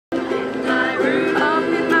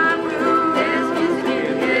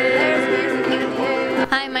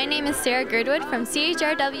Sarah Girdwood from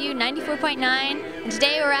CHRW 94.9, and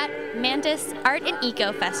today we're at Mantis Art and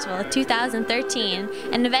Eco Festival 2013,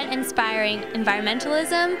 an event inspiring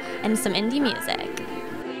environmentalism and some indie music.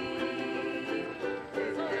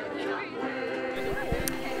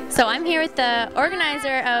 So I'm here with the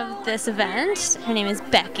organizer of this event. Her name is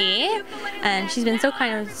Becky, and she's been so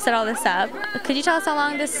kind to set all this up. Could you tell us how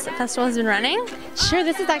long this festival has been running? Sure,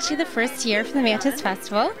 this is actually the first year for the Mantis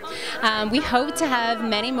Festival. We hope to have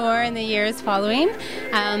many more in the years following,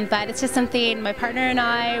 but it's just something my partner and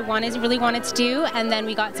I really wanted to do, and then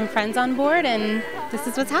we got some friends on board, and this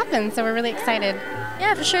is what's happened, so we're really excited.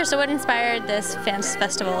 Yeah, for sure. So what inspired this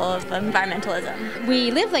festival of environmentalism? We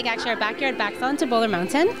live actually our backyard backs onto Boulder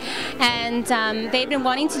Mountain, and they've been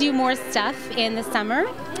wanting to do more stuff in the summer,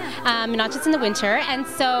 not just in the winter, and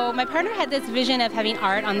so my partner had this vision of having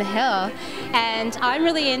art on the hill, and I'm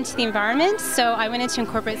really into the environment, so I wanted to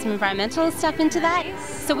incorporate some environmental stuff into that.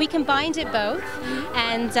 So we combined it both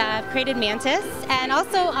and created Mantis, and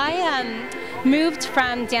also I moved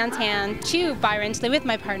from downtown to Byron to live with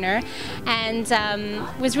my partner, and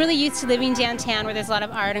was really used to living downtown where there's a lot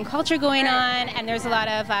of art and culture going on, and there's a lot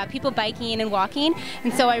of people biking and walking,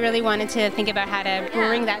 and so I really wanted to think about how to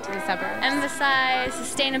bring that to the suburbs. Emphasize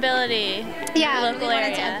sustainability in the local area.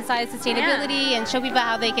 Wanted to emphasize sustainability and show people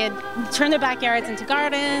how they could turn their backyards into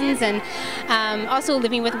gardens, and also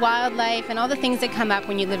living with wildlife and all the things that come up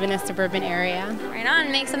when you live in a suburban area. Right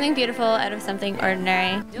on, make something beautiful out of something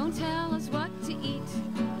ordinary. Don't tell us what to eat,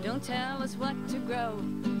 don't tell us what to grow.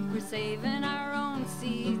 We're saving our own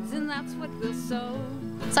seeds, and that's what we'll sow.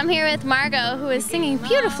 So I'm here with Margot, who was singing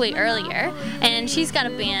beautifully earlier, and she's got a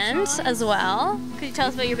band as well. Could you tell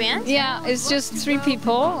us about your band? Yeah, it's just 3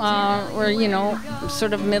 people. We're,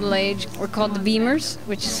 sort of middle-aged. We're called the Beamers,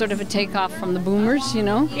 which is sort of a takeoff from the Boomers,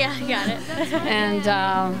 Yeah, I got it.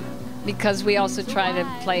 And because we also try to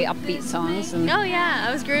play upbeat songs. And, oh yeah,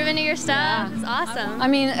 I was grooving to your stuff. Yeah. It's awesome. I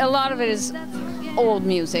mean, a lot of it is old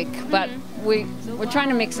music, but we're trying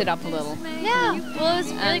to mix it up a little. Yeah, well, it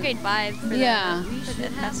was a really great vibe for the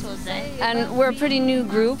festival day. And we're a pretty new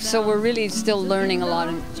group, so we're really still learning a lot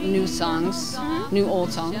of new songs, new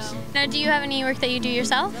old songs. Now, do you have any work that you do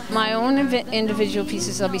yourself? My own individual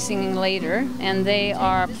pieces I'll be singing later, and they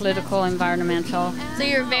are political, environmental. So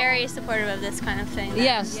you're very supportive of this kind of thing?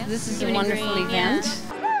 Yes, this is a wonderful event. Yeah.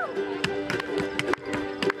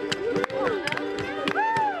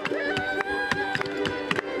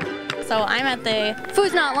 So I'm at the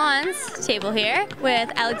Food Not Lawns table here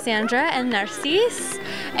with Alexandra and Narcisse,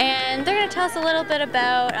 and they're going to tell us a little bit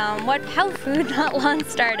about how Food Not Lawns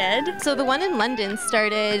started. So the one in London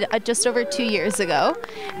started just over 2 years ago,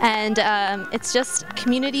 and it's just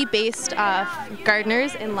community-based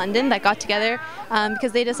gardeners in London that got together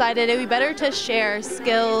because they decided it would be better to share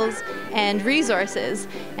skills and resources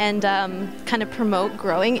and kind of promote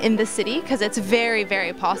growing in the city, because it's very,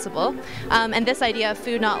 very possible. And this idea of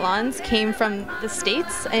Food Not Lawns came from the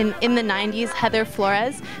States. And in the 90s, Heather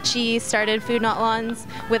Flores, she started Food Not Lawns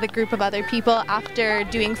with a group of other people after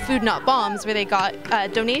doing Food Not Bombs, where they got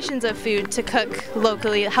donations of food to cook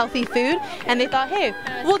locally healthy food, and they thought, hey,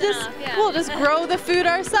 we'll just grow the food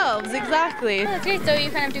ourselves. Exactly. Oh, that's great. So you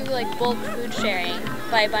kind of do bulk food sharing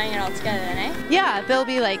by buying it all together then, eh? Yeah, there'll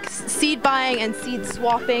be seed buying and seed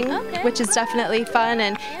swapping, which is definitely fun,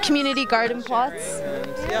 and community garden plots.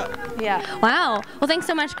 Yeah. Wow. Well, thanks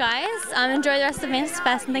so much, guys. Enjoy the rest of Mantis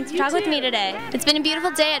Fest, and thanks for talking with me today. It's been a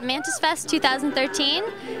beautiful day at Mantis Fest 2013.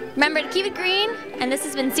 Remember to keep it green, and this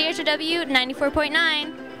has been CHRW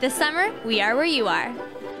 94.9. This summer, we are where you are.